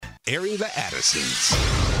airing the Addisons.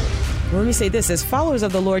 Let me say this, as followers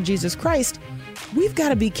of the Lord Jesus Christ, we've got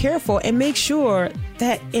to be careful and make sure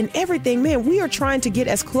that in everything, man, we are trying to get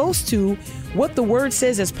as close to what the word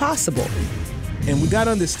says as possible. And we got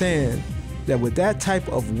to understand that with that type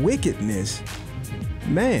of wickedness,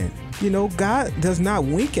 man, God does not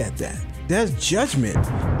wink at that. There's judgment.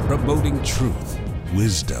 Promoting truth,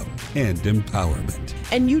 wisdom, and empowerment.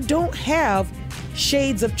 And you don't have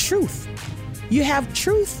shades of truth. You have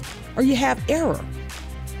truth or you have error.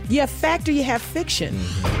 You have fact or you have fiction.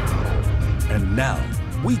 Mm-hmm. And now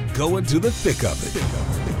we go into the thick of it.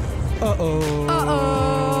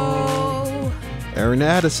 Aaron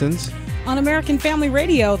Addison's on American Family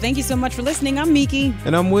Radio. Thank you so much for listening. I'm Miki.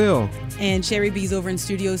 And I'm Will. And Sherry B's over in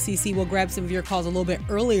Studio CC. We'll grab some of your calls a little bit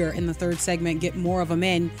earlier in the third segment, get more of them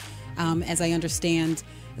in. As I understand,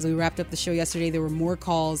 as we wrapped up the show yesterday, there were more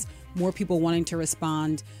calls, more people wanting to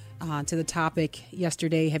respond to the topic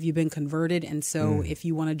yesterday. Have you been converted? And so if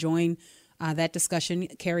you want to join that discussion,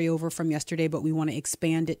 carry over from yesterday, but we want to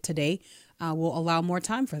expand it today, we'll allow more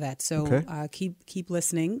time for that. So keep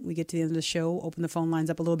listening. We get to the end of the show, open the phone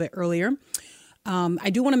lines up a little bit earlier. I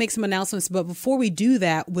do want to make some announcements, but before we do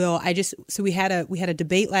that, Will, so we had a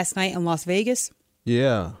debate last night in Las Vegas.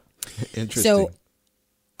 Yeah. Interesting. So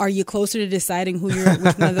are you closer to deciding which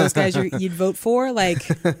one of those guys you'd vote for, like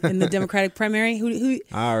in the Democratic primary? Who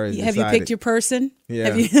I already have decided. You picked your person? Yeah.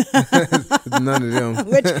 Have you? None of them.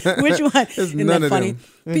 Which one? Isn't none that of funny?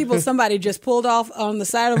 them. Somebody just pulled off on the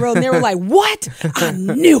side of the road and they were like, "What? I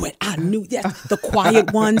knew it. I knew that. The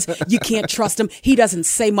quiet ones, you can't trust him. He doesn't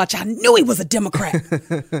say much. I knew he was a Democrat.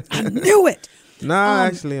 I knew it." Nah,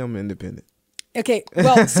 actually, I'm independent. Okay,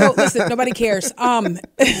 well, so listen, nobody cares.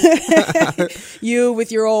 You with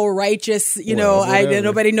your old righteous,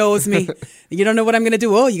 nobody knows me. You don't know what I'm going to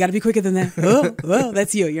do. Oh, you got to be quicker than that. Oh,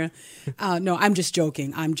 that's you. No, I'm just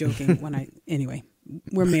joking. I'm joking. Anyway,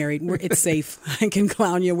 we're married. It's safe. I can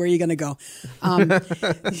clown you. Where are you going to go?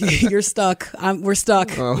 You're stuck. We're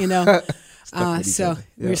stuck. Oh. So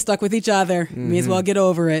we're stuck with each other. May as well get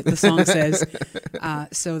over it, the song says.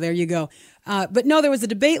 So there you go. But no, there was a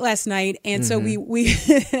debate last night, and so we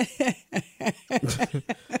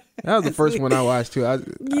That was the first one I watched too. I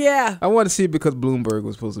wanted to see it because Bloomberg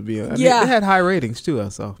was supposed to be on. It had high ratings too, I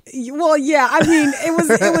saw. Well, yeah, I mean,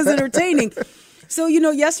 it was entertaining. So,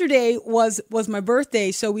 yesterday was my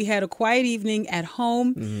birthday, so we had a quiet evening at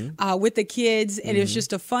home with the kids, and it was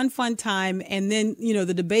just a fun time. And then,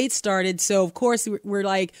 the debate started. So, of course, we're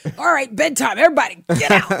like, all right, bedtime, everybody get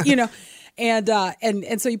out,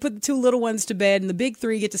 And so you put the two little ones to bed, and the big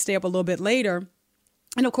three get to stay up a little bit later.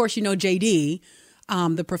 And, of course, JD,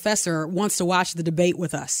 the professor, wants to watch the debate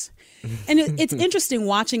with us. And it's interesting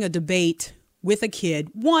watching a debate with a kid.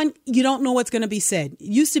 One, you don't know what's going to be said. It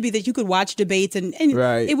used to be that you could watch debates and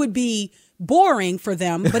right. It would be boring for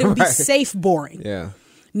them, but it would be safe boring. Yeah.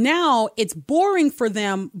 Now it's boring for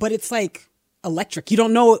them, but it's like electric. You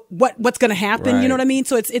don't know what's going to happen. Right. You know what I mean?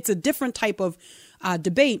 So it's a different type of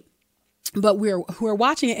debate, but we're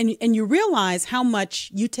watching it and you realize how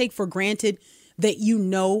much you take for granted that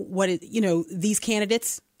these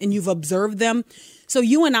candidates and you've observed them. So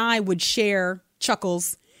you and I would share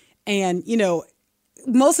chuckles. And,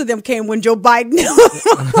 most of them came when Joe Biden.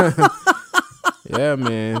 Yeah,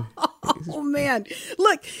 man. Oh, man.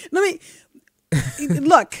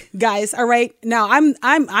 Look, guys. All right. Now, I'm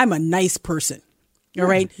a nice person. All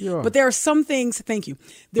right. But there are some things. Thank you.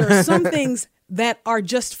 There are some things that are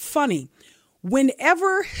just funny.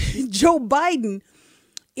 Whenever Joe Biden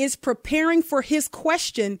is preparing for his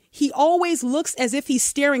question, he always looks as if he's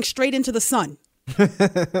staring straight into the sun.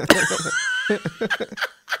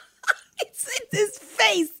 It's his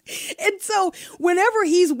face. And so whenever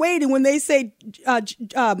he's waiting, when they say,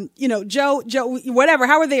 Joe, whatever,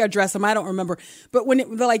 however they address him, I don't remember. But when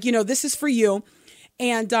they're like, this is for you.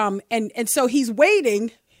 And so he's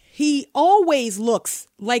waiting. He always looks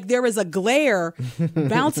like there is a glare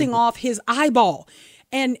bouncing off his eyeball.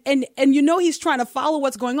 And he's trying to follow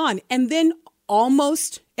what's going on. And then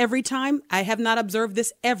almost every time, I have not observed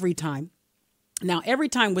this every time. Now, every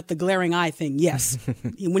time with the glaring eye thing, yes.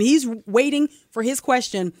 When he's waiting for his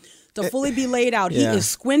question to fully be laid out, he is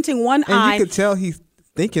squinting one eye. And you could tell he's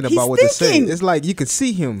thinking about what to say. It's like you could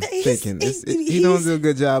see him thinking. He don't do a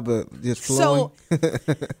good job of just flowing.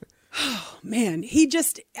 Oh, man,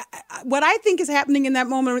 what I think is happening in that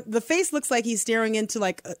moment, the face looks like he's staring into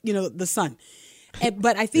the sun.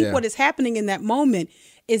 But I think what is happening in that moment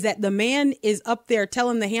is that the man is up there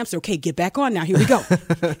telling the hamster, okay, get back on now. Here we go.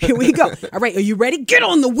 Here we go. All right. Are you ready? Get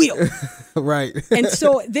on the wheel. Right. And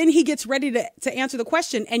so then he gets ready to answer the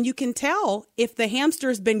question. And you can tell if the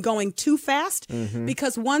hamster's been going too fast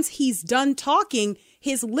because once he's done talking,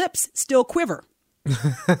 his lips still quiver.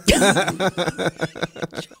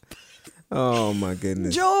 Oh my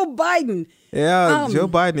goodness. Joe Biden. Yeah, Joe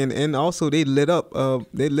Biden, and also they lit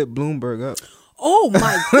Bloomberg up. Oh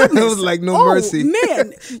my goodness. It was like no mercy.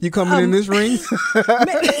 Man. You coming in this ring?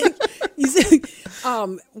 You see,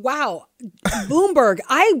 wow. Bloomberg.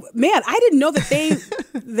 I didn't know that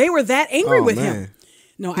they were that angry with him.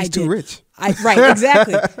 No, He's I did. too rich. Right,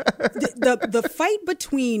 exactly. The fight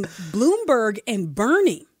between Bloomberg and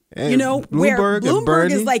Bernie. And where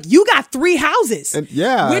Bloomberg is like, you got 3 houses,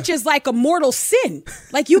 which is like a mortal sin.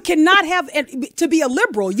 Like you cannot have, to be a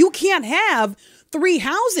liberal, you can't have 3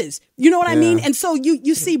 houses. You know what I mean? And so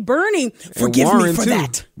you see Bernie, forgive me for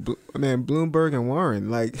that. Man, Bloomberg and Warren,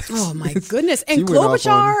 like, oh my goodness, and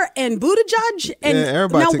Klobuchar and Buttigieg, and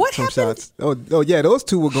everybody now took what some happened? shots. Oh yeah, those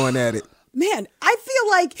two were going at it. Man, I feel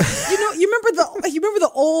like you remember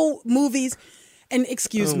the old movies, and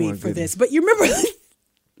excuse me for this, but you remember.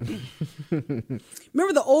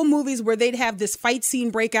 Remember the old movies where they'd have this fight scene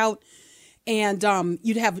break out and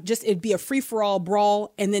you'd have it'd be a free-for-all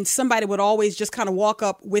brawl, and then somebody would always just kind of walk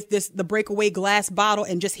up with the breakaway glass bottle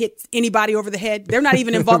and just hit anybody over the head. They're not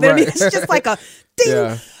even involved. Right. It's just like a ding.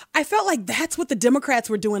 Yeah. I felt like that's what the Democrats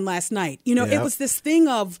were doing last night. It was this thing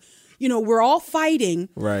of, we're all fighting,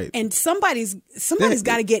 right? And somebody's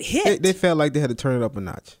got to get hit. They felt like they had to turn it up a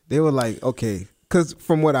notch. They were like, okay. Because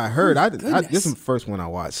from what I heard, this is the first one I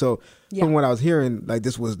watched. So from what I was hearing, like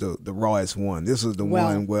this was the rawest one. This was the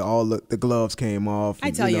one where all the gloves came off.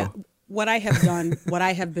 I tell you, what I have done, what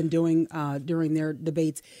I have been doing during their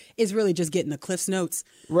debates is really just getting the Cliff's Notes.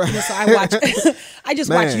 Right. So I watch, I just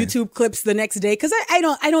watch YouTube clips the next day because I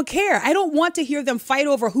don't care. I don't want to hear them fight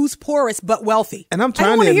over who's poorest but wealthy. And I'm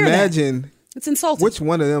trying to imagine. It's insulting. Which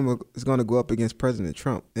one of them is going to go up against President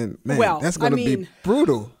Trump? And man, that's going to be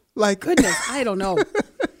brutal. Like, goodness, I don't know.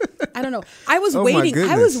 I was waiting.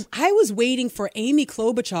 I was waiting for Amy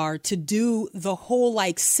Klobuchar to do the whole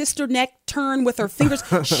like sister neck turn with her fingers.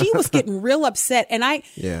 She was getting real upset, and I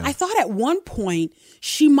thought at one point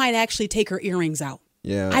she might actually take her earrings out.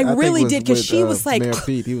 Yeah, I really did, because she was like, Mayor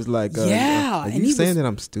Pete. He was like, yeah. Are you saying that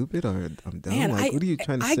I'm stupid or I'm dumb? Man, like, what are you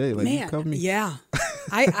trying to say? Like, you cover me? Yeah,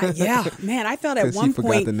 man. I felt at one she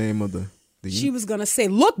point forgot the name of the she was gonna say,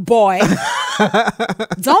 "Look, boy,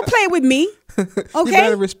 don't play with me. Okay, you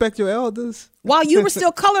better respect your elders." While you were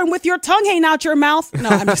still coloring with your tongue hanging out your mouth. No,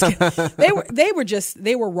 I'm just kidding.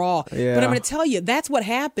 They were raw. Yeah. But I'm going to tell you, that's what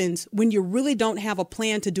happens when you really don't have a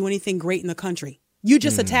plan to do anything great in the country. You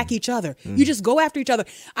just attack each other. You just go after each other.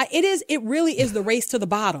 It really is the race to the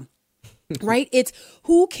bottom. Right? It's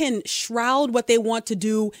who can shroud what they want to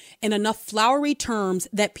do in enough flowery terms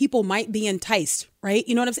that people might be enticed, right?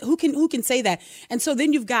 You know what I'm saying? Who can say that? And so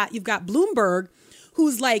then you've got Bloomberg,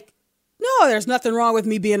 who's like, no, there's nothing wrong with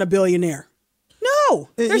me being a billionaire. No,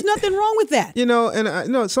 there's nothing wrong with that. And I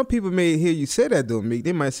know some people may hear you say that though, Meek.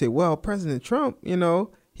 They might say, well, President Trump,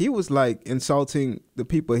 he was like insulting the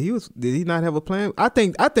people. Did he not have a plan? I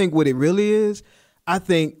think what it really is, I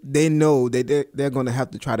think they know that they're going to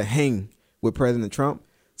have to try to hang with President Trump.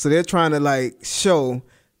 So they're trying to like show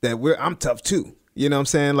that I'm tough too. You know what I'm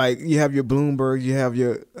saying? Like you have your Bloomberg, you have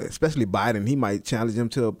especially Biden. He might challenge him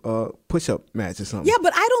to a push-up match or something. Yeah,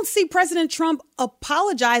 but I don't see President Trump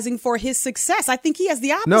apologizing for his success. I think he has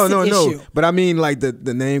the opposite No. issue. But I mean, like the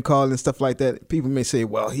name call and stuff like that. People may say,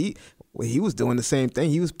 well, he was doing the same thing.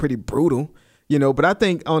 He was pretty brutal. But I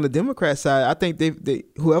think on the Democrat side, I think they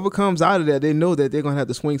whoever comes out of that, they know that they're going to have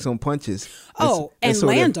to swing some punches. And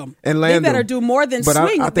land them. And land them. They better do more than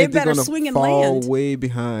swing. I think they better swing and fall land. way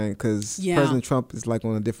behind because President Trump is like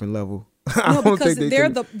on a different level. No, because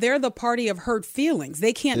they're the party of hurt feelings.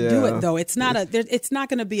 They can't do it though. It's not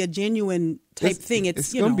going to be a genuine type thing.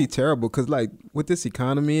 It's going to be terrible because like with this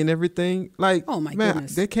economy and everything, like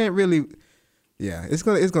goodness, they can't really. Yeah, it's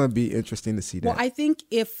gonna be interesting to see that. Well, I think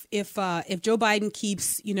if Joe Biden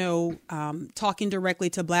keeps talking directly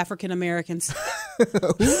to Black African Americans.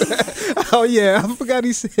 Oh yeah, I forgot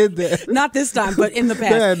he said that. Not this time, but in the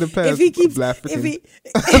past. Yeah, in the past. If he keeps,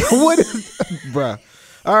 what is, bruh?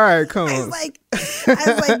 All right, come on. I was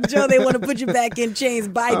like, Joe, they want to put you back in chains,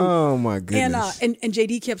 Biden. Oh my goodness. And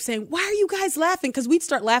JD kept saying, why are you guys laughing? Because we'd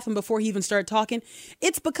start laughing before he even started talking.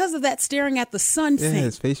 It's because of that staring at the sun thing. Yeah,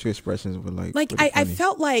 his facial expressions were like I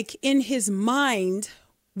felt like in his mind,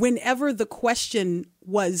 whenever the question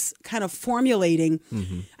was kind of formulating,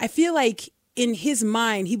 I feel like in his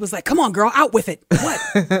mind, he was like, come on, girl, out with it. What?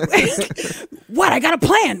 What? I got a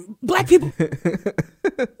plan. Black people.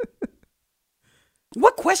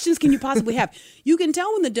 What questions can you possibly have? You can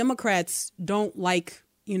tell when the Democrats don't like,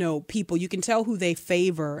 people. You can tell who they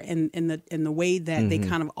favor in the way that they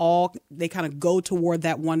kind of go toward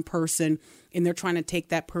that one person, and they're trying to take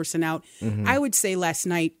that person out. I would say last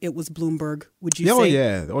night it was Bloomberg. Would you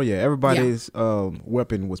say? Oh yeah. Everybody's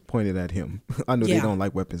weapon was pointed at him. I know they don't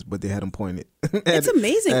like weapons, but they had them pointed. It's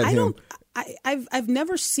amazing. I've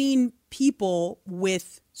never seen people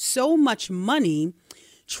with so much money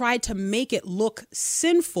try to make it look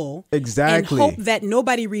sinful, exactly, and hope that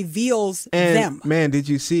nobody reveals them. Man, did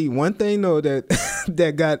you see one thing though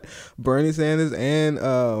that got Bernie Sanders and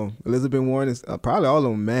Elizabeth Warren, probably all of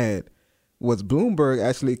them, mad? Was Bloomberg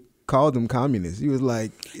actually called them communists? He was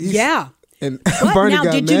like, yeah. And but Bernie now,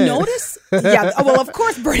 got did mad. you notice? Yeah. Well, of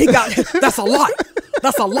course, Bernie got. That's a lie.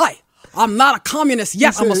 That's a lie. I'm not a communist.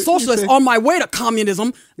 Yes, I'm a socialist on my way to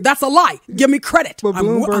communism. That's a lie. Give me credit. But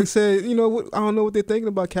Bloomberg said, I don't know what they're thinking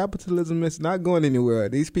about capitalism. It's not going anywhere.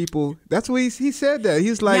 These people, that's what he said that.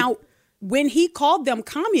 He's like. Now, when he called them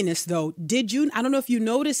communists, though, I don't know if you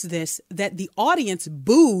noticed this, that the audience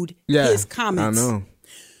booed his comments. I know.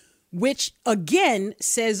 Which, again,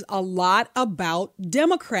 says a lot about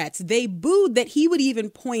Democrats. They booed that he would even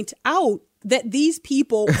point out that these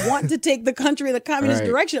people want to take the country in the communist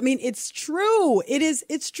direction. I mean, it's true.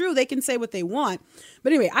 It's true. They can say what they want.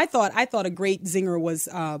 But anyway, I thought a great zinger was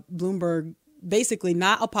Bloomberg basically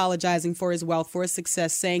not apologizing for his wealth, for his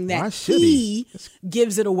success, saying that he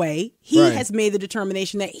gives it away. He has made the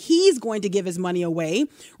determination that he's going to give his money away,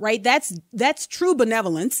 right? That's true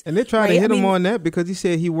benevolence. And they're trying to hit him on that because he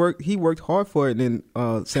said he worked hard for it. And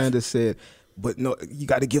then Sanders said, but no, you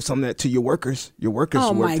got to give some of that to your workers. Your workers.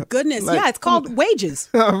 Oh my goodness! Like, it's called wages.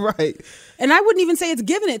 Right. And I wouldn't even say it's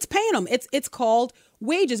giving; it's paying them. It's called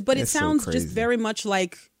wages. But it sounds just very much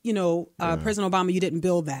like President Obama. You didn't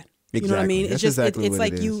build that. You know what I mean? That's it's just exactly it's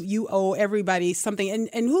like it is. you owe everybody something.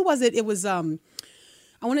 And who was it? It was I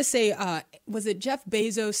want to say was it Jeff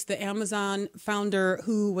Bezos, the Amazon founder,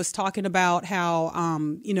 who was talking about how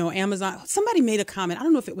Amazon. Somebody made a comment. I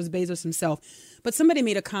don't know if it was Bezos himself, but somebody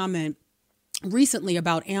made a comment recently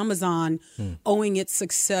about Amazon owing its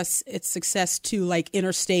success to like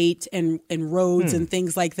interstate and roads and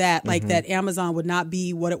things like that. Like that Amazon would not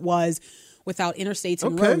be what it was without interstates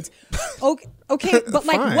and roads. Okay, but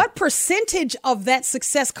like what percentage of that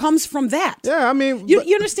success comes from that? Yeah, I mean, you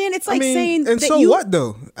understand? It's like saying and that so what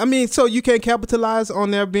though? I mean, so you can't capitalize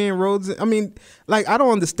on there being roads. I mean, like I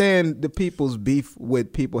don't understand the people's beef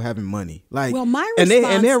with people having money. Like, well, my response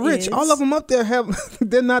and they're rich. is, all of them up there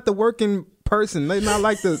they're not the working person. They're not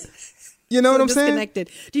like the. You know what I'm saying? Did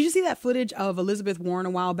you see that footage of Elizabeth Warren a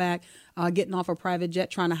while back getting off a private jet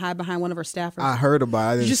trying to hide behind one of her staffers? I heard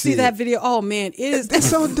about it. Did you see that video? Oh, man. It's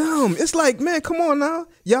so dumb. It's like, man, come on now.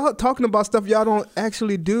 Y'all talking about stuff y'all don't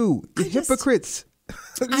actually do. You're hypocrites.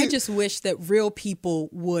 I just wish that real people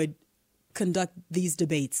would conduct these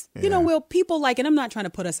debates. Yeah. Will people like, and I'm not trying to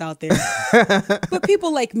put us out there, but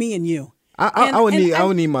people like me and you. I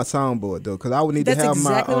would need my soundboard though, because I would need to have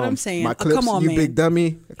exactly what I'm saying. My clips. Come on, you man. Big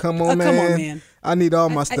dummy. Come on, man. Come on, man. I need all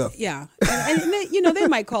my stuff. Yeah, and they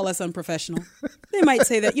might call us unprofessional. They might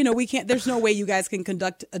say that we can't. There's no way you guys can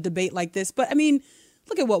conduct a debate like this. But I mean,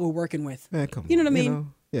 look at what we're working with. Man, come on. You know what I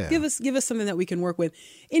mean? Yeah. Give us something that we can work with.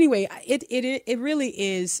 Anyway, it really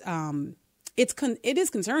is. It is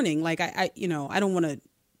concerning. Like I don't want to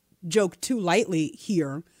joke too lightly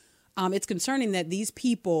here. It's concerning that these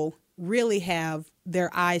people really have their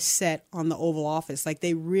eyes set on the Oval Office. Like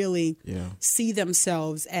they really see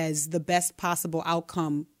themselves as the best possible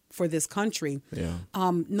outcome for this country. Yeah.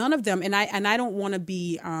 None of them, and I don't want to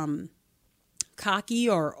be cocky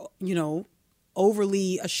or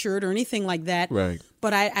overly assured or anything like that. Right.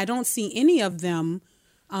 But I don't see any of them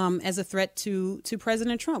as a threat to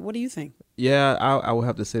President Trump. What do you think? Yeah, I would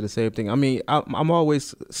have to say the same thing. I mean, I'm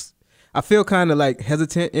always. I feel kind of like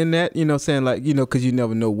hesitant in that, saying like, because you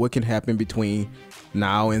never know what can happen between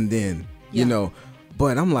now and then,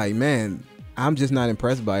 But I'm like, man, I'm just not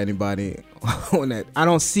impressed by anybody on that. I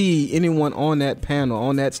don't see anyone on that panel,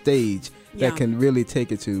 on that stage that can really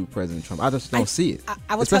take it to President Trump. I just don't see it.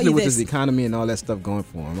 I will Especially tell you with this. his economy and all that stuff going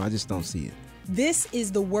for him. I just don't see it. This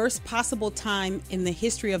is the worst possible time in the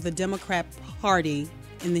history of the Democrat Party,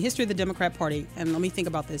 and let me think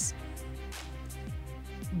about this.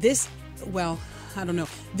 I don't know.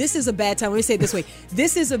 This is a bad time. Let me say it this way.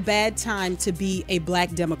 This is a bad time to be a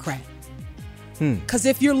black Democrat. Because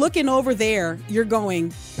if you're looking over there, you're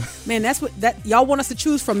going, man, y'all want us to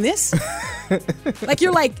choose from this? Like,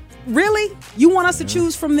 you're like, really? You want us to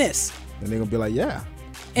choose from this? And they're going to be like, yeah.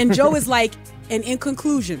 And Joe is like, and in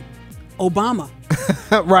conclusion, Obama.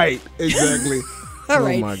 Right, exactly. All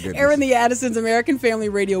right. Oh, my goodness. Aaron the Addisons, American Family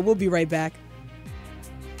Radio. We'll be right back.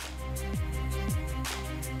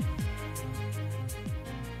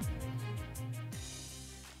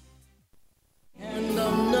 And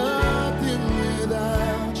I'm nothing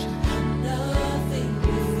without you. I'm nothing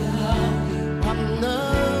without you. I'm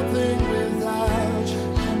nothing without you.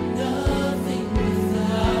 I'm nothing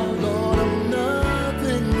without you. Lord, I'm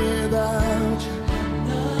nothing without you. I'm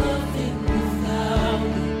nothing without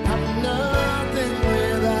you. I'm nothing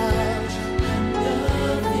without you. I'm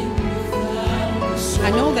nothing without you.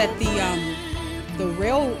 I know that the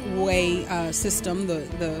railway system, the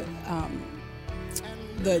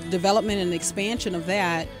development and expansion of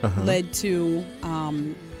that led to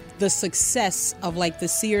the success of like the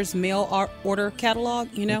Sears mail order catalog,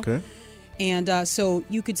 you know? Okay. And so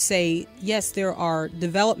you could say, yes, there are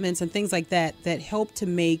developments and things like that help to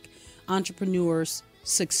make entrepreneurs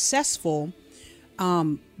successful.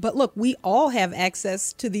 But look, we all have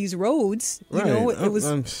access to these roads. You know, it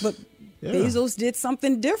was, but yeah. Bezos did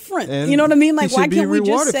something different. And you know what I mean? Like, he why should be can't we just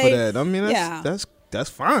rewarded say, for that? I mean,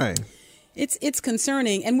 that's fine. It's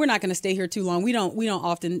concerning, and we're not going to stay here too long. We don't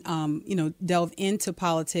often delve into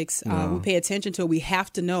politics. We pay attention to it. We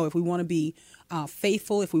have to know if we want to be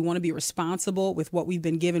faithful, if we want to be responsible with what we've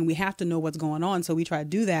been given. We have to know what's going on, so we try to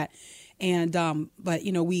do that. And but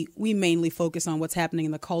we mainly focus on what's happening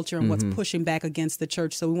in the culture and what's pushing back against the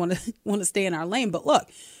church. So we want to stay in our lane. But look,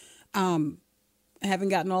 I haven't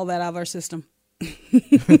gotten all that out of our system.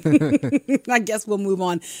 I guess we'll move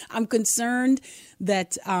on. I'm concerned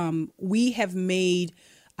that we have made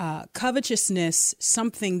covetousness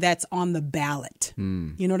something that's on the ballot.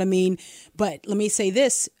 You know what I mean? But let me say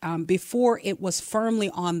this, before it was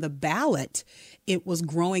firmly on the ballot, it was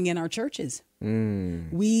growing in our churches.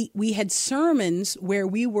 We had sermons where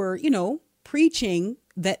we were, preaching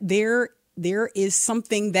that there is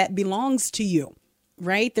something that belongs to you,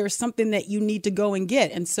 right? There's something that you need to go and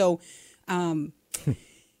get. And so,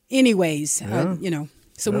 anyways,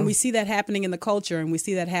 when we see that happening in the culture and we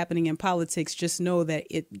see that happening in politics, just know that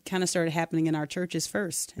it kind of started happening in our churches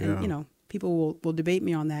first. And, people will debate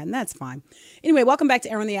me on that, and that's fine. Anyway, welcome back to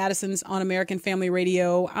Aaron the Addisons on American Family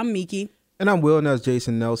Radio. I'm Miki. And I'm Will, and that's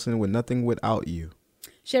Jason Nelson with Nothing Without You.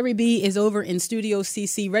 Sherry B is over in Studio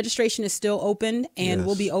CC. Registration is still open and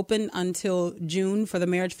will be open until June for the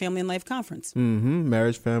Marriage, Family, and Life Conference.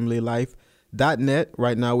 MarriageFamilyLife.net.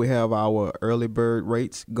 Right now we have our early bird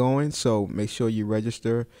rates going, so make sure you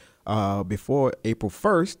register before April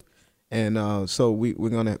 1st. And so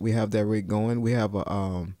we have that rate going. We have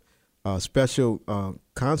a special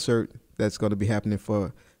concert that's going to be happening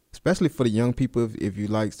especially for the young people. If you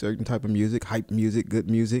like certain type of music, hype music,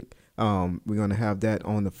 good music. We're going to have that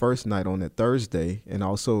on the first night on that Thursday, and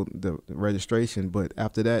also the registration. But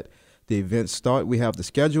after that, the events start. We have the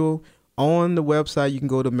schedule on the website. You can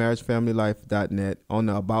go to MarriageFamilyLife.net. On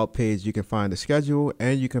the About page, you can find the schedule,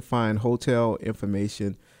 and you can find hotel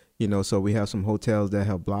information. So we have some hotels that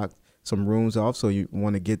have blocked some rooms off, so you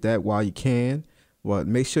want to get that while you can. Well,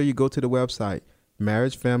 make sure you go to the website,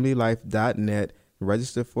 MarriageFamilyLife.net,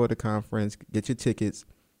 register for the conference, get your tickets.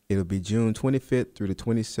 It'll be June 25th through the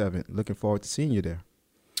 27th. Looking forward to seeing you there.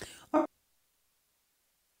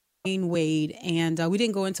 Dwayne Wade, and we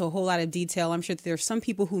didn't go into a whole lot of detail. I'm sure that there are some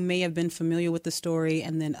people who may have been familiar with the story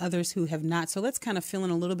and then others who have not. So let's kind of fill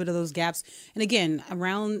in a little bit of those gaps. And again,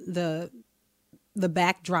 around the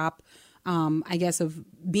backdrop, I guess, of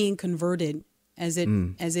being converted as it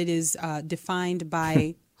is defined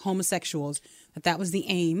by homosexuals, that was the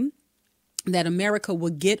aim, that America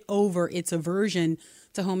would get over its aversion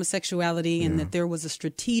to homosexuality, and that there was a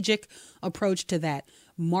strategic approach to that.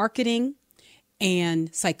 Marketing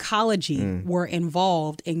and psychology were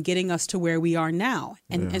involved in getting us to where we are now.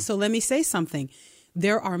 And so let me say something.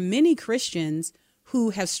 There are many Christians who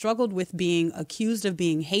have struggled with being accused of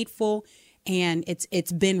being hateful, and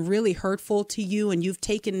it's been really hurtful to you, and you've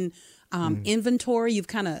taken inventory. You've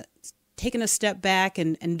kind of taken a step back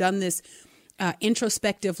and done this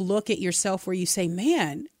introspective look at yourself where you say,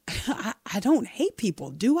 man, I don't hate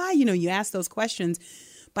people, do I? You ask those questions,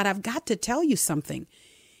 but I've got to tell you something.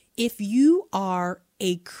 If you are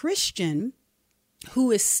a Christian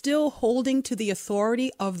who is still holding to the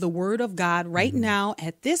authority of the Word of God right now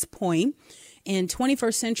at this point in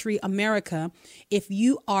 21st century America, if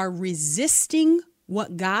you are resisting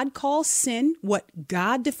what God calls sin, what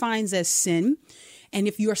God defines as sin, and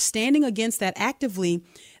if you're standing against that actively,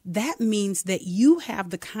 that means that you have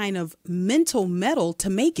the kind of mental mettle to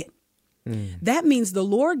make it. That means the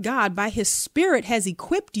Lord God, by his Spirit, has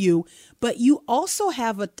equipped you, but you also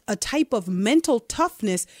have a type of mental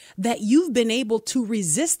toughness that you've been able to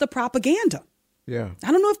resist the propaganda. Yeah.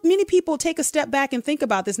 I don't know if many people take a step back and think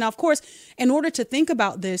about this. Now, of course, in order to think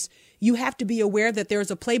about this, you have to be aware that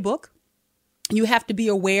there's a playbook. You have to be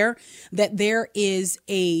aware that there is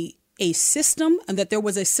a system and that there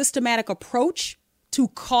was a systematic approach to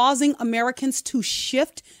causing Americans to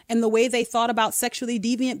shift in the way they thought about sexually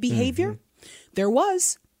deviant behavior. There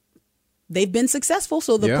was. They've been successful.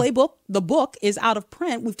 So the playbook, the book is out of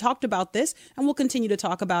print. We've talked about this and we'll continue to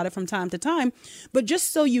talk about it from time to time. But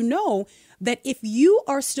just so you know that if you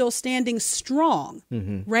are still standing strong,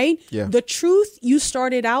 right? Yeah. The truth you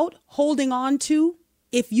started out holding on to,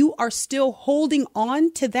 if you are still holding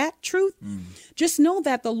on to that truth, just know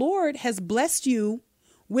that the Lord has blessed you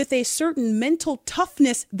with a certain mental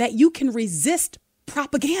toughness that you can resist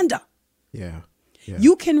propaganda. Yeah.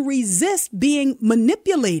 You can resist being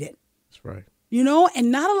manipulated. That's right. You know, and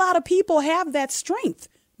not a lot of people have that strength.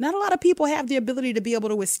 Not a lot of people have the ability to be able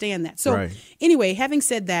to withstand that. So anyway, having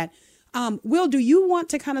said that, Will, do you want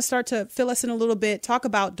to kind of start to fill us in a little bit, talk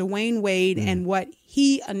about Dwayne Wade and what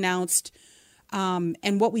he announced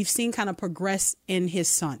and what we've seen kind of progress in his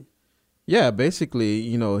son? Yeah, basically,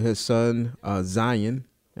 you know, his son, Zion,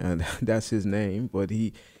 and that's his name, but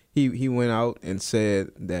he went out and said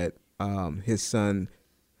that his son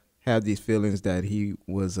had these feelings that he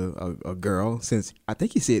was a girl since, I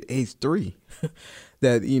think he said age 3,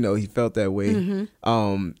 that, you know, he felt that way.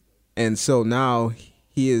 And so now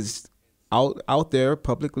he is out there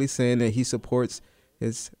publicly saying that he supports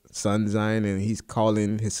his son Zion, and he's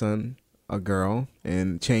calling his son a girl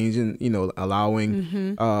and changing, you know,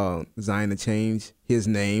 allowing Zion to change his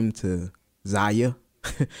name to Zaya.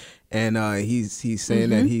 And he's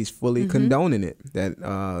saying that he's fully condoning it,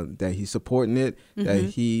 that he's supporting it, that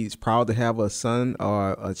he's proud to have a son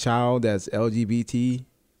or a child that's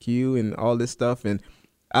LGBTQ and all this stuff. And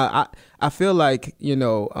I feel like, you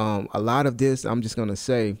know, a lot of this, I'm just gonna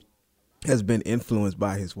say, has been influenced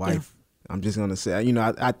by his wife. I'm just gonna say, you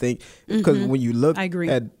know, I think because when you look at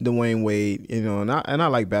Dwayne Wade, you know, and I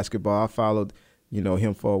like basketball. I followed, you know,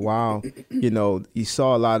 him for a while. You know, you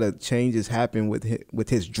saw a lot of changes happen with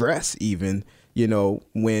his dress, even, you know,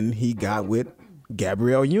 when he got with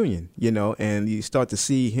Gabrielle Union, you know, and you start to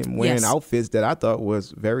see him wearing outfits that I thought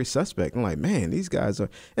was very suspect. I'm like, man, these guys are,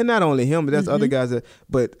 and not only him, but that's other guys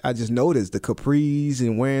but I just noticed the capris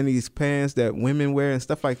and wearing these pants that women wear and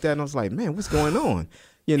stuff like that. And I was like, man, what's going on?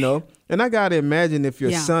 You know, and I got to imagine if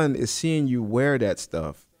your son is seeing you wear that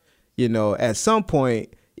stuff, you know, at some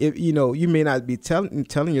point, if, you know, you may not be telling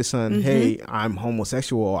your son, hey, I'm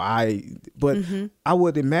homosexual, but I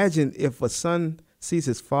would imagine if a son sees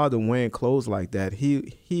his father wearing clothes like that,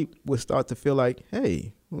 he would start to feel like,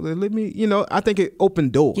 hey, well, let me, you know, I think it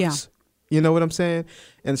opened doors. Yeah. You know what I'm saying?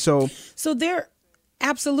 And so there,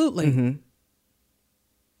 absolutely.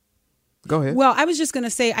 Go ahead. Well, I was just going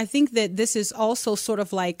to say, I think that this is also sort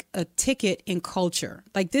of like a ticket in culture.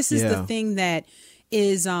 Like, this is the thing that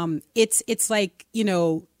is, it's like, you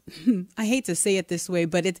know, I hate to say it this way,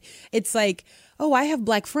 but it's like, oh, I have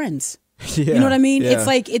black friends. You know what I mean? It's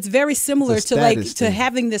like, it's very similar to like to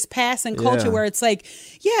having this past in culture where it's like,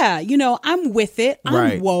 you know, I'm with it.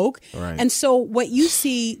 I'm woke. And so what you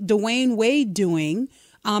see Dwayne Wade doing,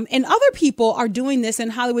 and other people are doing this in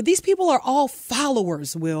Hollywood. These people are all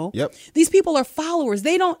followers, Will. Yep. These people are followers.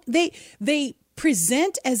 They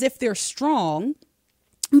present as if they're strong,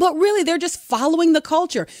 but really they're just following the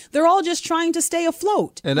culture. They're all just trying to stay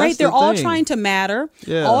afloat, right? They're all trying to matter,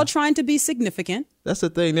 all trying to be significant. That's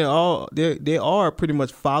the thing. They are pretty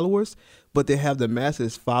much followers, but they have the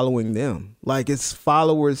masses following them. Like, it's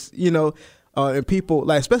followers, you know, and people,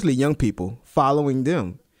 like, especially young people following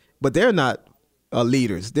them, but they're not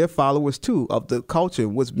leaders. They're followers too of the culture,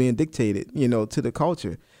 what's being dictated, you know, to the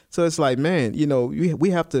culture. So it's like, man, you know, we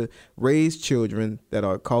have to raise children that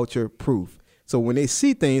are culture proof. So when they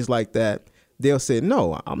see things like that, they'll say,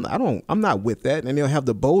 no, I'm not with that. And they'll have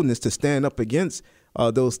the boldness to stand up against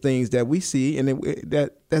those things that we see and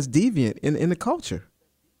that's deviant in the culture.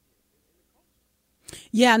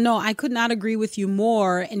 Yeah, no, I could not agree with you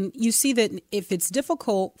more. And you see that if it's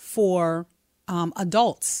difficult for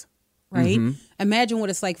adults, right? Imagine what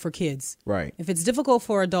it's like for kids. Right. If it's difficult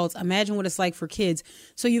for adults, imagine what it's like for kids.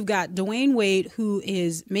 So you've got Dwayne Wade, who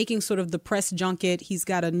is making sort of the press junket. He's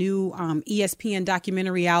got a new ESPN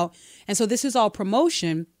documentary out. And so this is all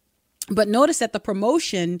promotion. But notice that the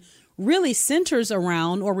promotion really centers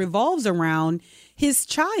around or revolves around his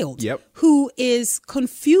child Yep. who is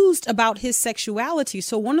confused about his sexuality.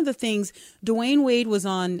 So one of the things, Dwayne Wade was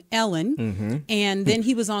on Ellen, and then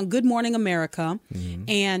he was on Good Morning America.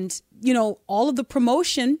 And, you know, all of the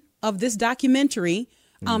promotion of this documentary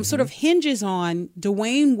sort of hinges on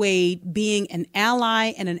Dwayne Wade being an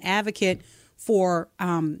ally and an advocate for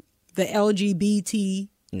the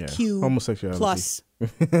LGBTQ homosexuality. plus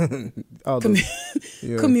All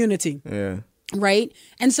the- community. yeah. Right.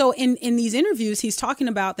 And so in these interviews, he's talking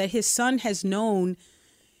about that his son has known.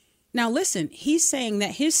 Now, listen, he's saying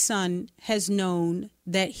that his son has known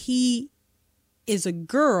that he is a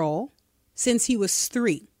girl since he was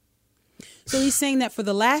 3. So he's saying that for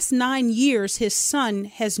the last 9 years, his son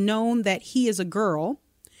has known that he is a girl.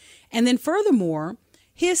 And then furthermore,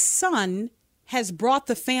 his son has brought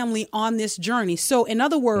the family on this journey. So in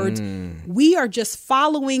other words, we are just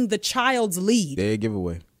following the child's lead. Dead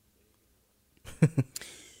giveaway.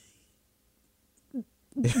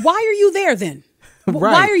 Why are you there then?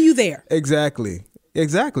 Right. Why are you there? Exactly. And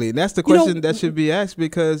that's the You know- question that should be asked,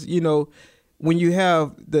 because, you know, when you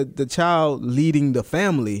have the child leading the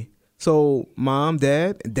family, so mom,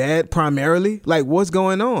 dad primarily, like, what's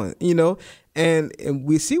going on, you know, and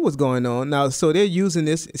we see what's going on now. So they're using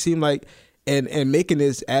this, it seemed like, and making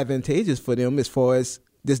this advantageous for them as far as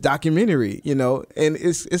this documentary, you know, and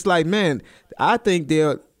it's like, man, I think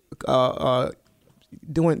they're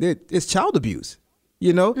doing it. It's child abuse,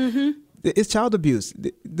 you know. It's child abuse.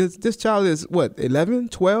 This child is what, 11,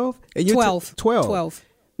 12? And you're 12. 12.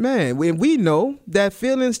 Man, when we know that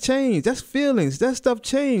feelings change, that's feelings, that stuff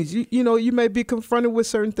change. You know, you may be confronted with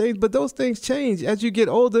certain things, but those things change as you get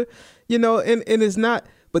older, you know, and it's not,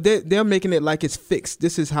 but they're making it like it's fixed.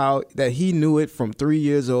 This is how that he knew it from 3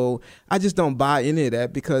 years old. I just don't buy any of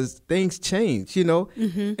that, because things change, you know,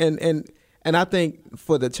 and I think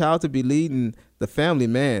for the child to be leading the family,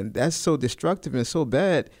 man, that's so destructive and so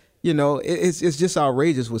bad. You know, it's just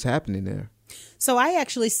outrageous what's happening there. So I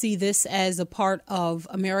actually see this as a part of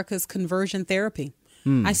America's conversion therapy.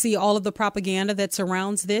 I see all of the propaganda that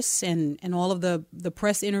surrounds this and all of the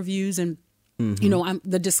press interviews and, you know,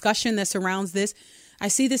 the discussion that surrounds this. I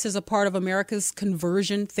see this as a part of America's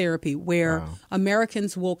conversion therapy, where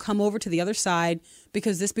Americans will come over to the other side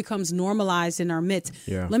because this becomes normalized in our midst.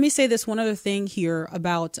 Yeah. Let me say this one other thing here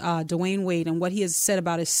about Dwayne Wade and what he has said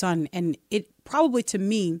about his son. And it probably, to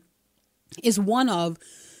me, is one of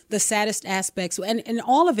the saddest aspects. And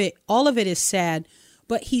all of it is sad.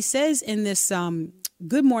 But he says in this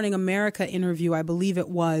Good Morning America interview, I believe it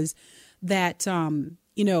was, that,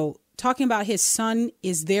 you know, talking about his son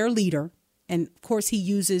is their leader. And of course, he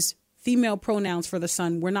uses female pronouns for the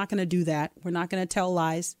son. We're not going to do that. We're not going to tell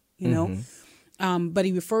lies, you know. But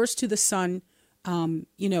he refers to the son,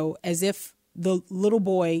 you know, as if the little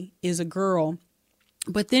boy is a girl.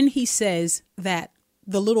 But then he says that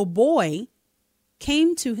the little boy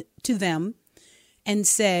came to them and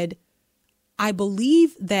said, I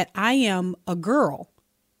believe that I am a girl.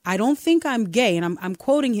 I don't think I'm gay. And I'm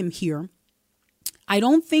quoting him here. I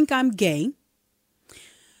don't think I'm gay.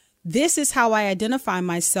 This is how I identify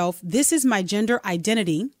myself. This is my gender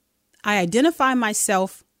identity. I identify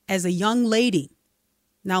myself as a young lady.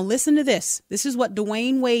 Now listen to this. This is what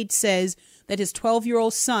Dwayne Wade says that his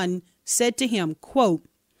 12-year-old son said to him, quote,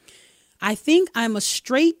 I think I'm a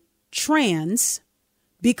straight trans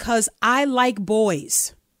because I like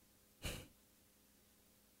boys.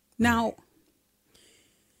 Now,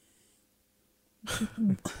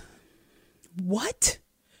 what?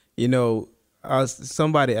 You know,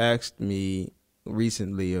 somebody asked me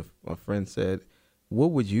recently, a friend said,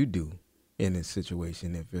 what would you do in this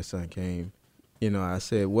situation if your son came? You know, I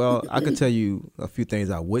said, well, I could tell you a few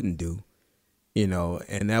things I wouldn't do, you know,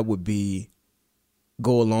 and that would be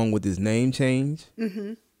go along with his name change,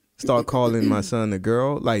 start calling my son a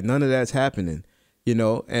girl. Like, none of that's happening, you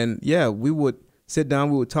know. And yeah, we would sit down,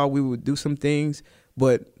 we would talk, we would do some things,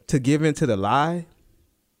 but to give into the lie,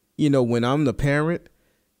 you know, when I'm the parent,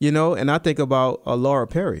 you know, and I think about Laura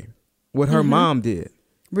Perry, what her mom did.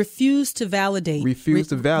 Refuse to validate.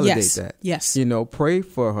 Yes, that. Yes. You know, pray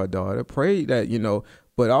for her daughter. Pray that, you know,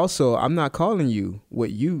 but also I'm not calling you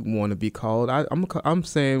what you want to be called. I'm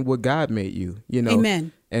saying what God made you, you know.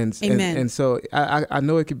 Amen. And so I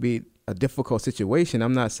know it could be a difficult situation.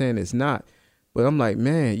 I'm not saying it's not. But I'm like,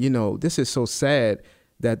 man, you know, this is so sad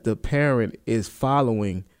that the parent is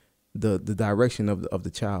following the direction of the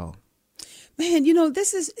child. Man, you know,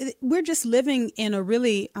 we're just living in a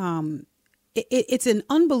really, it's an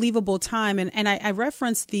unbelievable time. And I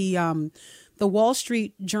referenced the Wall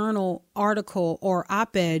Street Journal article or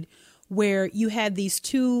op-ed where you had these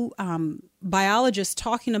two biologists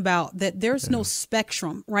talking about that there's no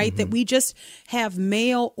spectrum, right? That we just have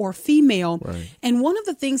male or female. Right. And one of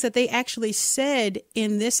the things that they actually said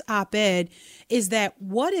in this op-ed is that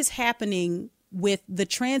what is happening with the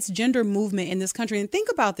transgender movement in this country, and think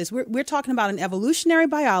about this, we're talking about an evolutionary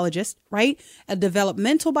biologist, right? A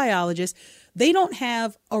developmental biologist. They don't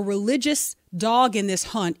have a religious dog in this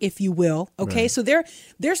hunt, if you will. Okay. Right. So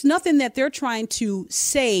there's nothing that they're trying to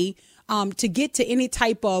say to get to any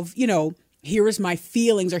type of, here is my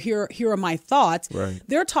feelings or here are my thoughts. Right.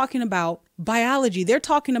 They're talking about biology. They're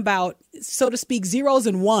talking about, so to speak, zeros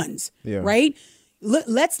and ones, right?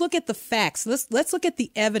 Let's look at the facts. Let's look at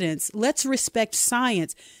the evidence. Let's respect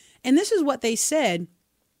science. And this is what they said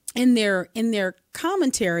in their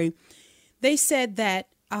commentary. They said that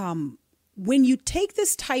when you take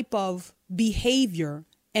this type of behavior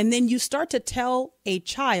and then you start to tell a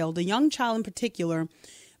child, a young child in particular,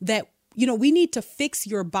 that, we need to fix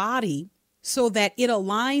your body so that it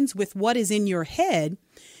aligns with what is in your head,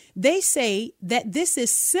 they say that this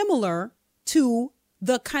is similar to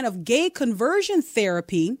the kind of gay conversion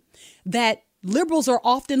therapy that liberals are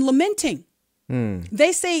often lamenting.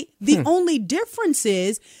 They say the only difference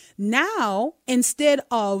is now, instead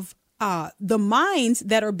of the minds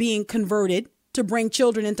that are being converted to bring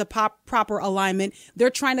children into proper alignment, they're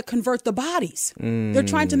trying to convert the bodies. They're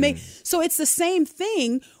trying to make, so it's the same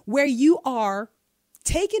thing where you are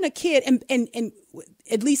taking a kid and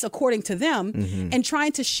at least according to them, and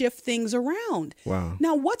trying to shift things around. Wow.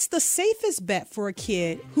 Now, what's the safest bet for a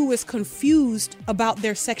kid who is confused about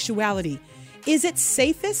their sexuality? Is it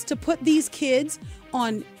safest to put these kids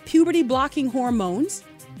on puberty blocking hormones?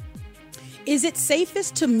 Is it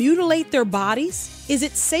safest to mutilate their bodies? Is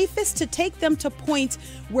it safest to take them to points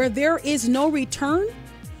where there is no return?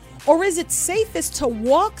 Or is it safest to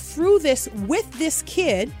walk through this with this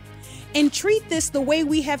kid and treat this the way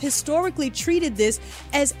we have historically treated this,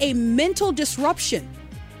 as a mental disruption?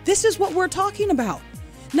 This is what we're talking about.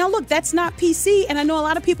 Now, look, that's not PC. And I know a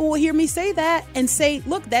lot of people will hear me say that and say,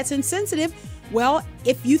 look, that's insensitive. Well,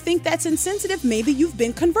 if you think that's insensitive, maybe you've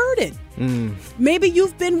been converted. Maybe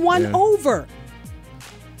you've been won over.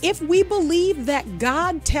 If we believe that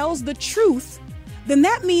God tells the truth, then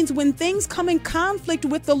that means when things come in conflict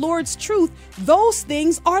with the Lord's truth, those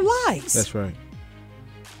things are lies. That's right.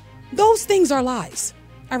 Those things are lies.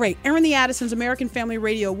 All right, Aaron the Addisons, American Family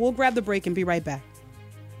Radio. We'll grab the break and be right back.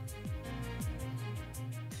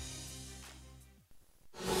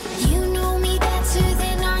 You know me better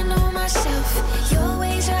than I know myself. Your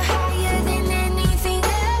ways are higher than anything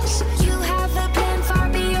else. You have a plan far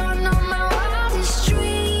beyond all my wildest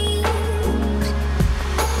dreams.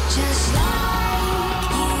 Just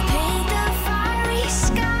like you paint the fiery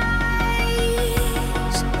skies,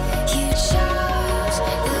 you chose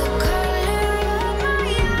the color of my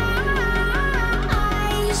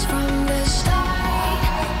eyes from the start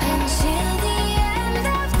until the end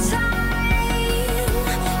of time.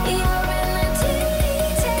 You're in the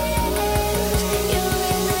details. You're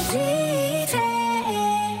in the details.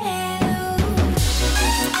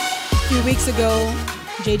 A few weeks ago,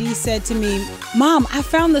 JD said to me, Mom, I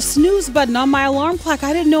found the snooze button on my alarm clock.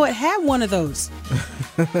 I didn't know it had one of those.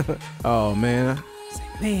 Oh man.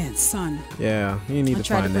 Man, son, Yeah, you need I to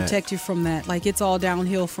try to find that. protect you from that. Like, it's all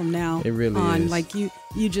downhill from now It really on. is. Like, you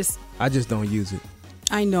just, I just don't use it.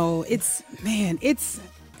 I know. It's. Man,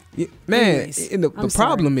 Anyways, and the I'm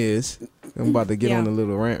problem is, I'm about to get Yeah. on a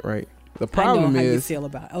little rant, right? The I problem know how you is feel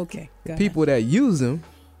about it. Okay, go ahead. people that use them.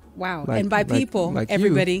 Wow. like- and by like- people, like you.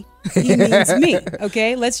 everybody, he means me.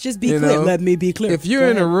 Okay, let's just be You clear. know, Let me be clear. If you're Go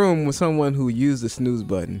in a ahead. room with someone who used the snooze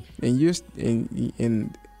button and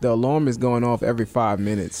and the alarm is going off every 5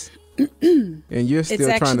 minutes, and you're still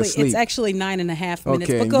trying to sleep, It's actually 9.5 minutes.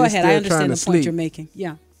 Okay, But and go you're ahead. I still understand trying the to point sleep. you're making.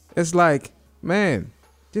 Yeah. it's like, man,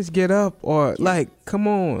 just get up, or like, come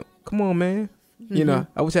on, man. You know,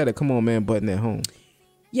 I wish I had a come on, man button at home.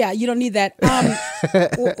 Yeah, you don't need that.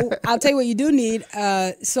 I'll tell you what you do need,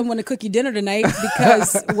 someone to cook you dinner tonight,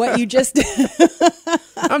 because what you just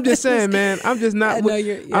I'm just saying, man. I'm just not. I know I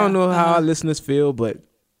yeah, don't know how uh-huh. our listeners feel, but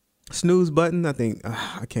snooze button, I think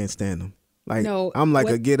I can't stand them. Like, No, I'm like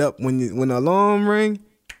what- a get up when the alarm ring,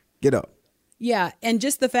 get up. Yeah, and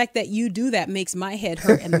just the fact that you do that makes my head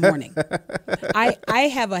hurt in the morning. I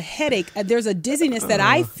have a headache. There's a dizziness that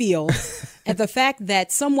I feel at the fact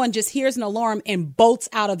that someone just hears an alarm and bolts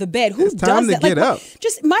out of the bed. Who It's time does to that? get up.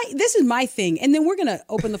 This is my thing. And then we're going to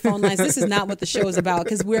open the phone lines. This is not what the show is about,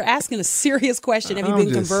 because we're asking a serious question. Have you I'm been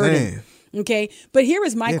just converted? saying. Okay. But here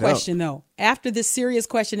is my Get question, though. After this serious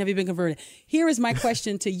question, have you been converted? Here is my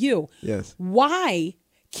question to you. Yes. Why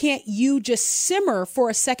can't you just simmer for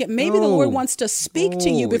a second? Maybe the Lord wants to speak to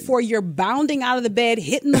you before you're bounding out of the bed,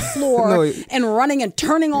 hitting the floor, No, and running and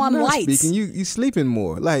turning on Not lights. speaking, you sleeping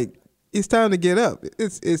more. Like, it's time to get up.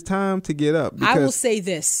 It's time to get up. I will because say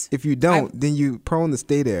this. if you don't, then you prone to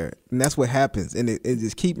stay there, and that's what happens. And it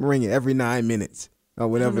just keep ringing every 9 minutes or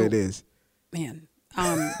whatever it is. Man,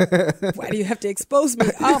 why do you have to expose me?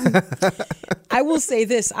 I will say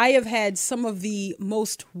this. I have had some of the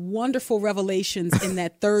most wonderful revelations in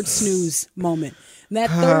that third snooze moment. That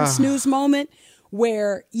third snooze moment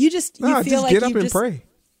where you feel Just like get you up and just pray.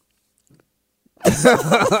 I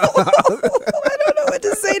don't know what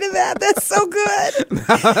to say to that. That's so good.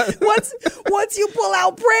 Once you pull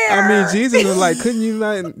out prayer. I mean, Jesus was like, couldn't you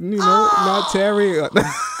not tarry?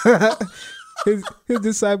 His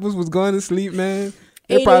disciples was going to sleep, man.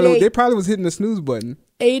 They probably was hitting the snooze button.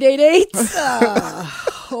 888.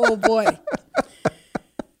 Oh boy.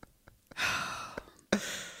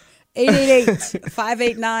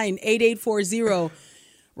 888-589-8840.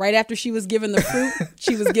 Right after she was given the fruit,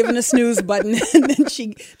 she was given a snooze button, and then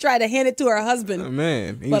she tried to hand it to her husband. Oh,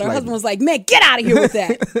 man. But her husband was like, man, get out of here with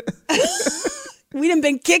that. We done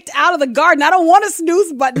been kicked out of the garden. I don't want a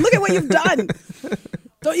snooze button. Look at what you've done.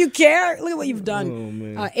 Don't you care? Look at what you've done. Oh,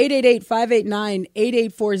 man.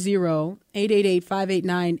 888-589-8840.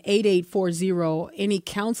 888-589-8840. Any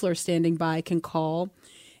counselor standing by can call.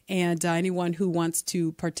 And anyone who wants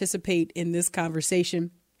to participate in this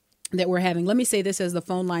conversation that we're having. Let me say this as the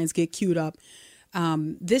phone lines get queued up.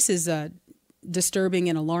 This is disturbing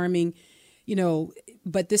and alarming,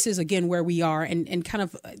 but this is, again, where we are. And kind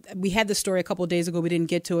of, we had the story a couple of days ago. We didn't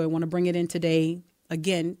get to it. I want to bring it in today.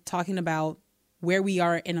 Again, talking about where we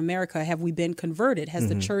are in America. Have we been converted? Has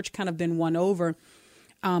the church kind of been won over?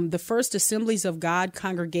 The First Assemblies of God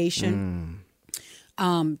congregation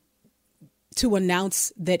to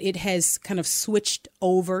announce that it has kind of switched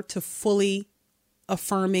over to fully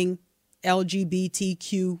affirming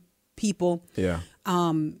LGBTQ people. Yeah.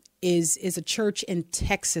 Is a church in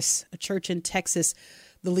Texas.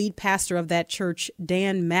 The lead pastor of that church,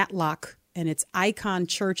 Dan Matlock, and it's Icon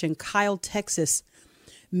Church in Kyle, Texas,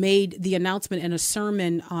 made the announcement in a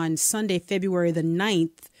sermon on Sunday, February the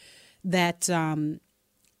 9th, that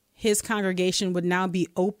his congregation would now be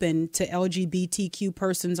open to LGBTQ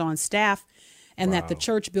persons on staff, and that the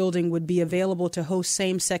church building would be available to host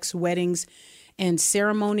same-sex weddings and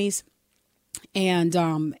ceremonies. And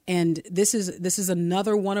this is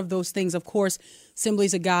another one of those things. Of course,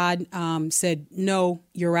 Assemblies of God said, no,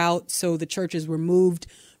 you're out. So the churches were moved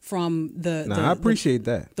from I appreciate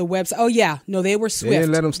that. The website. Oh, yeah. No, they were swift. They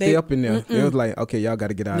didn't let them stay up in there. They was like, okay, y'all got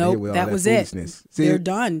to get out of here with all that foolishness. See, they're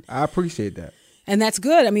done. I appreciate that. And that's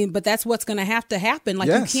good. I mean, but that's what's going to happen. Like,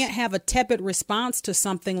 yes. You can't have a tepid response to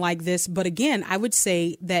something like this. But again, I would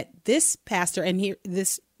say that this pastor and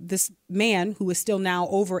this man who is still now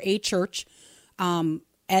over a church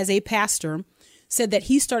as a pastor said that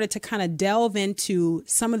he started to kind of delve into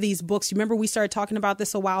some of these books. You remember we started talking about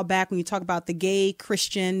this a while back when you talk about the gay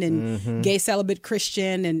Christian and gay celibate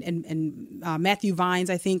Christian and Matthew Vines,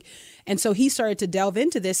 I think. And so he started to delve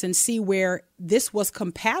into this and see where this was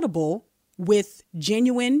compatible with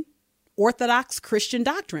genuine Orthodox Christian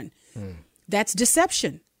doctrine. That's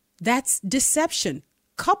deception.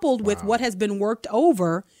 Coupled with what has been worked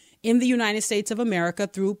over in the United States of America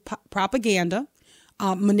through propaganda,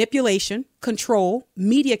 manipulation, control,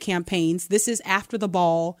 media campaigns. This is after the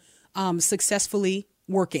ball, successfully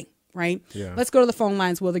working, right? Yeah. Let's go to the phone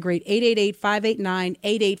lines, Will the Great.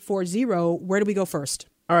 888-589-8840. Where do we go first?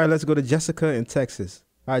 All right, let's go to Jessica in Texas.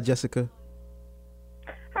 Hi, Jessica.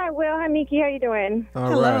 Hi, Will. Hi, Miki. How you doing? All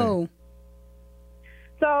Hello. right.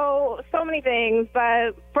 So many things,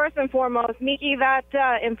 but first and foremost, Miki, that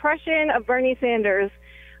impression of Bernie Sanders,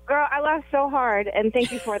 girl, I laughed so hard, and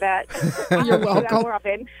thank you for that. You're welcome. More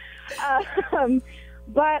often.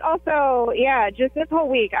 But also, yeah, just this whole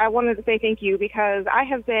week, I wanted to say thank you because I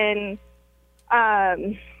have been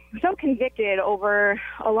so convicted over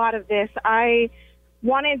a lot of this. I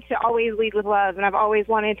wanted to always lead with love, and I've always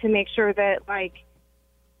wanted to make sure that, like,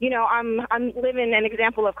 I'm living an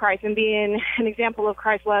example of Christ and being an example of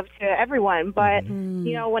Christ's love to everyone. But,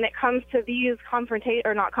 when it comes to these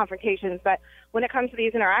not confrontations, but when it comes to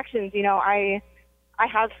these interactions, I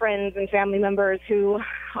have friends and family members who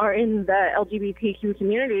are in the LGBTQ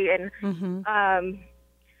community. And,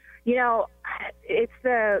 it's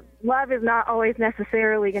love is not always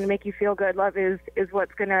necessarily going to make you feel good. Love is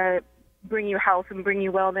what's going to bring you health and bring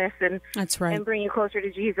you wellness and, That's right. and bring you closer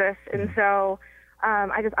to Jesus. And so,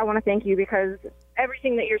 I want to thank you because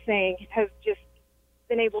everything that you're saying has just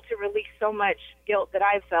been able to release so much guilt that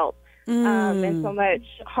I've felt and so much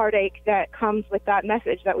heartache that comes with that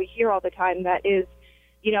message that we hear all the time. That is,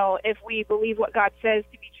 if we believe what God says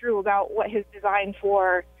to be true about what his design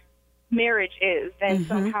for marriage is, then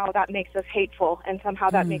somehow that makes us hateful, and somehow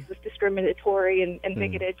that makes us discriminatory and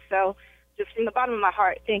bigoted. So just from the bottom of my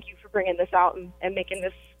heart, thank you for bringing this out and making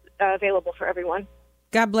this available for everyone.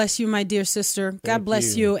 God bless you, my dear sister. God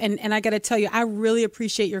bless you. And I got to tell you, I really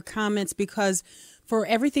appreciate your comments, because for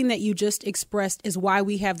everything that you just expressed is why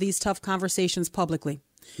we have these tough conversations publicly.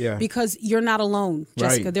 Yeah. Because you're not alone,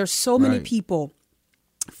 Jessica. Right. There's so many people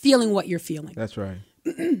feeling what you're feeling. That's right.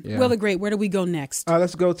 Will the Great, where do we go next?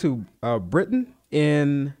 Let's go to Britton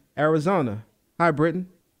in Arizona. Hi, Britton.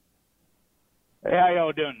 Hey, how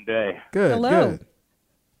y'all doing today? Good. Hello. Good.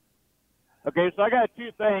 Okay, so I got two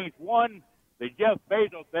things. One, the Jeff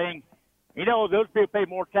Bezos thing. Those people pay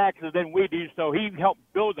more taxes than we do, so he helped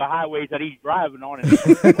build the highways that he's driving on.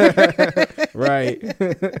 Right.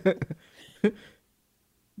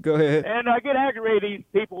 Go ahead. And I get aggravated these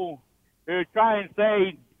people who try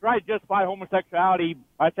to justify homosexuality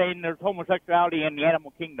by saying there's homosexuality in the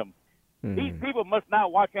animal kingdom. These people must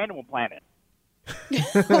not watch Animal Planet.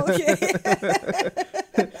 Okay.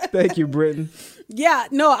 Thank you, Britton. Yeah,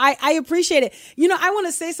 no, I appreciate it. I want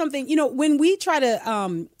to say something. When we try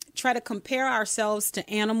to compare ourselves to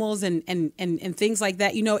animals and things like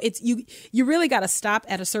that, it's you really got to stop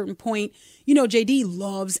at a certain point. JD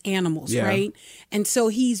loves animals, right? And so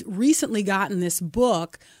he's recently gotten this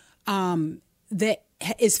book that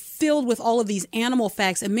is filled with all of these animal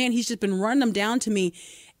facts, and man, he's just been running them down to me,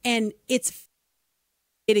 and it's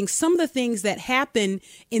getting some of the things that happen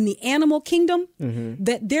in the animal kingdom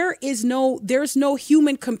that there's no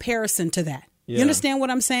human comparison to that. Yeah. You understand what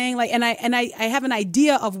I'm saying? Like, and I have an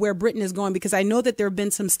idea of where Britain is going, because I know that there have been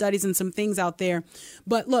some studies and some things out there.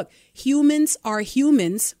 But look, humans are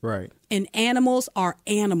humans, right? And animals are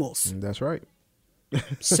animals. That's right.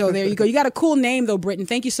 So there you go. You got a cool name though, Britain.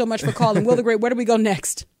 Thank you so much for calling. Will the Great, where do we go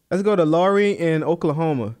next? Let's go to Laurie in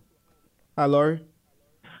Oklahoma. Hi, Laurie.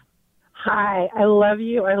 Hi, I love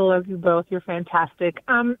you. I love you both. You're fantastic.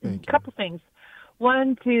 Couple things.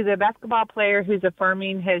 One, to the basketball player who's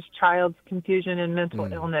affirming his child's confusion and mental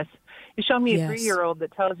illness. You show me a 3-year-old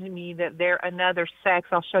that tells me that they're another sex.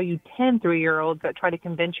 I'll show you 10 3-year-olds that try to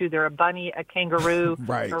convince you they're a bunny, a kangaroo,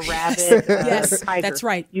 right. a rabbit, Yes, a tiger. that's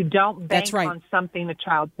right. You don't bank That's right. on something the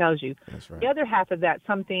child tells you. That's right. The other half of that,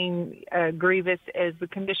 something grievous, is the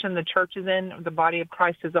condition the church is in, the body of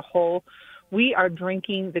Christ as a whole. We are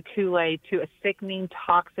drinking the Kool-Aid to a sickening,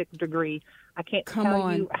 toxic degree. I can't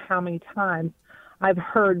tell you how many times I've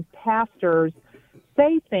heard pastors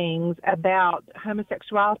say things about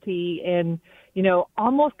homosexuality and,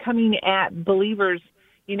 almost coming at believers,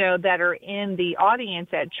 that are in the audience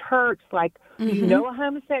at church, like, do you know a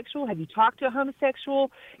homosexual? Have you talked to a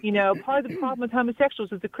homosexual? Part of the problem with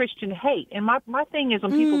homosexuals is the Christian hate. And my thing is,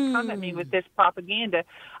 when people come at me with this propaganda,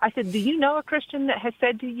 I said, do you know a Christian that has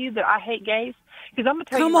said to you that I hate gays? Because I'm going to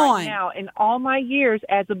tell you right now, in all my years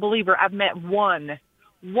as a believer, I've met one,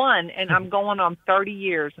 and I'm going on 30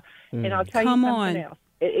 years. And I'll tell you something else.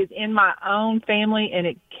 It is in my own family, and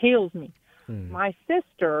it kills me. My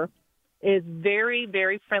sister is very,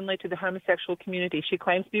 very friendly to the homosexual community. She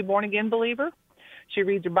claims to be a born-again believer. She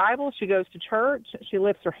reads her Bible. She goes to church. She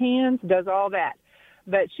lifts her hands, does all that.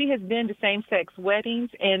 But she has been to same-sex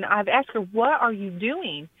weddings, and I've asked her, what are you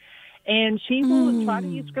doing? And she will try to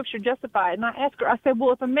use Scripture to justify it. And I asked her, I said,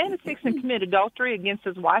 well, if a man is fixing to commit adultery against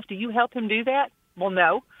his wife, do you help him do that? Well,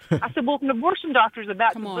 no. I said, well, if an abortion doctor is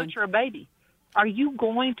about to butcher a baby, are you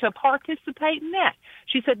going to participate in that?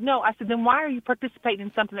 She said, no. I said, then why are you participating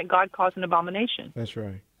in something that God calls an abomination? That's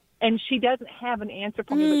right. And she doesn't have an answer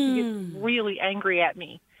for me, but she gets really angry at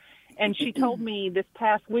me. And she told me this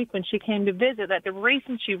past week when she came to visit that the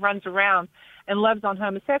reason she runs around and loves on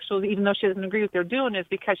homosexuals, even though she doesn't agree with what they're doing, is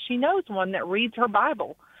because she knows one that reads her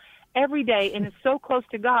Bible every day and is so close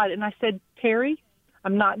to God. And I said, Terry,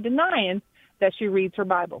 I'm not denying that she reads her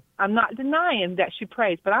Bible. I'm not denying that she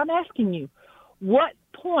prays, but I'm asking you, what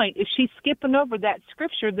point is she skipping over that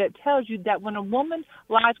scripture that tells you that when a woman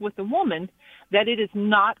lies with a woman, that it is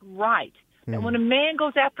not right? That when a man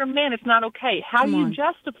goes after a man, it's not okay. How do you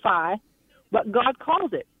justify what God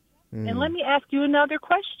calls it? And let me ask you another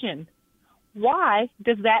question. Why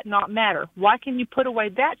does that not matter? Why can you put away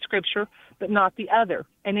that scripture but not the other?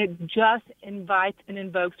 And it just invites and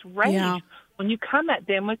invokes rage when you come at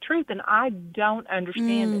them with truth, and I don't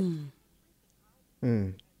understand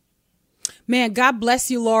it. Man, God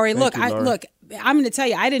bless you, Laurie. Thank you, Laurie. Look, I'm going to tell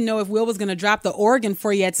you, I didn't know if Will was going to drop the organ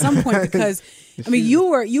for you at some point, because I mean,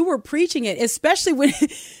 you were preaching it, especially when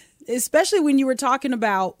especially when you were talking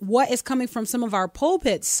about what is coming from some of our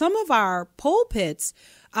pulpits. Some of our pulpits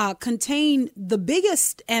contain the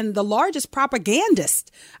biggest and the largest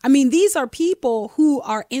propagandists. I mean, these are people who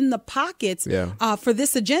are in the pockets for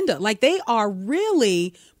this agenda. Like, they are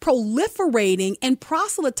really proliferating and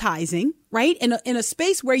proselytizing, right? In a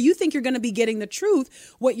space where you think you're going to be getting the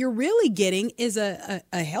truth, what you're really getting is a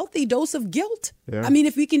healthy dose of guilt. Yeah. I mean,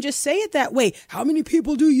 if we can just say it that way, how many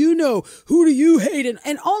people do you know? Who do you hate?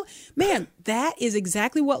 And all, man, that is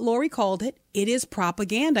exactly what Lori called it. It is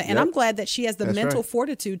propaganda. And I'm glad that she has the mental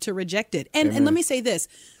fortitude to reject it. And let me say this,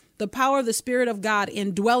 the power of the Spirit of God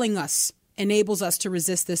indwelling us enables us to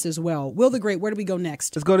resist this as well. Will the Great, where do we go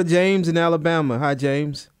next? Let's go to James in Alabama. Hi,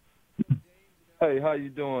 James. Hey, how you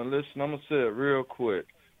doing? Listen, I'm going to say it real quick.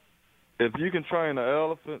 If you can train an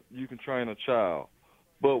elephant, you can train a child.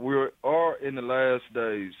 But we are in the last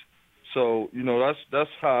days. So, you know, that's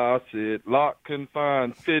how I see it. Lot couldn't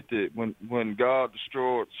find 50 when God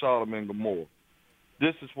destroyed Sodom and Gomorrah.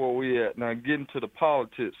 This is where we at. Now, getting to the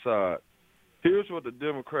politics side, here's what the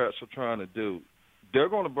Democrats are trying to do. They're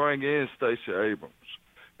going to bring in Stacey Abrams,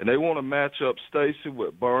 and they want to match up Stacey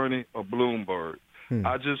with Bernie or Bloomberg.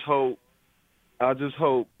 I just hope,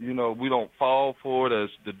 you know, we don't fall for it as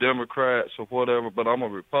the Democrats or whatever, but I'm a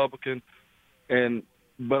Republican,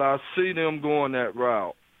 but I see them going that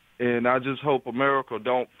route, and I just hope America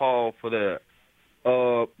don't fall for that.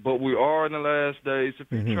 But we are in the last days. If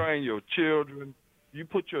you train your children, you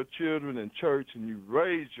put your children in church and you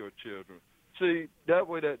raise your children, see, that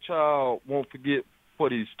way that child won't forget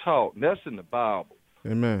what he's taught, and that's in the Bible.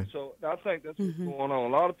 Amen. So I think that's what's going on. A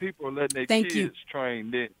lot of people are letting their kids train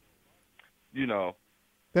them, you know.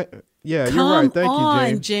 Yeah, you're right.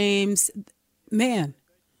 Thank you, James. Man,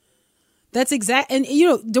 that's exact. And, you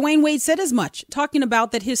know, Dwayne Wade said as much, talking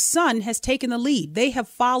about that his son has taken the lead. They have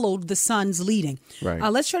followed the son's leading. Right.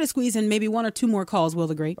 Let's try to squeeze in maybe one or two more calls, Will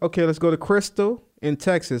the Great. Okay, let's go to Crystal in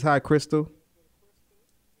Texas. Hi, Crystal.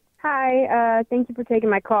 Hi, thank you for taking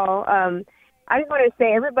my call. I just wanted to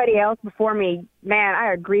say, everybody else before me, man,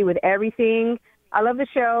 I agree with everything. I love the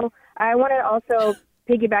show. I want to also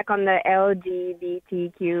piggyback on the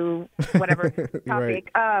LGBTQ, whatever topic.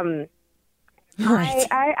 Right.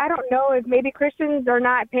 I don't know if maybe Christians are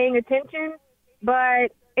not paying attention,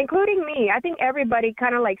 but including me, I think everybody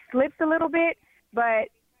kind of like slips a little bit, but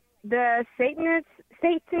the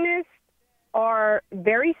Satanists are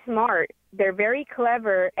very smart. They're very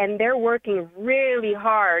clever, and they're working really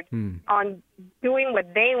hard on doing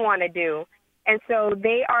what they want to do. And so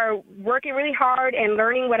they are working really hard and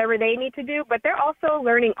learning whatever they need to do, but they're also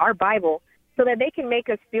learning our Bible so that they can make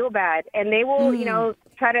us feel bad. And they will, you know,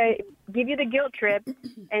 try to give you the guilt trip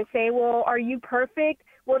and say, well, are you perfect?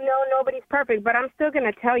 Well, no, nobody's perfect, but I'm still going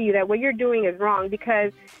to tell you that what you're doing is wrong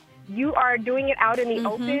because you are doing it out in the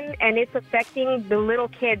open, and it's affecting the little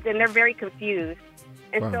kids, and they're very confused.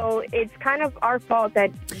 And so it's kind of our fault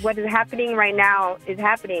that what is happening right now is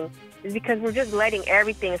because we're just letting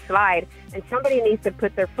everything slide. And somebody needs to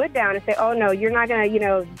put their foot down and say, oh, no, you're not going to, you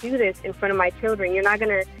know, do this in front of my children. You're not going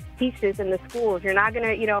to teach this in the schools. You're not going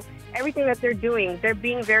to, you know, everything that they're doing. They're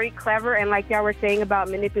being very clever. And like y'all were saying about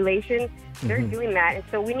manipulation, they're doing that. And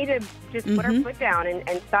so we need to just put our foot down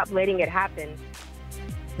and stop letting it happen.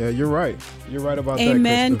 Yeah, you're right. You're right about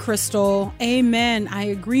Amen, that, Crystal. Amen. I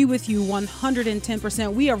agree with you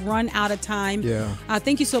 110%. We have run out of time. Yeah.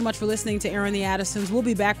 Thank you so much for listening to Aaron the Addisons. We'll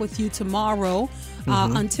be back with you tomorrow.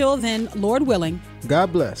 Until then, Lord willing.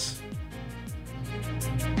 God bless.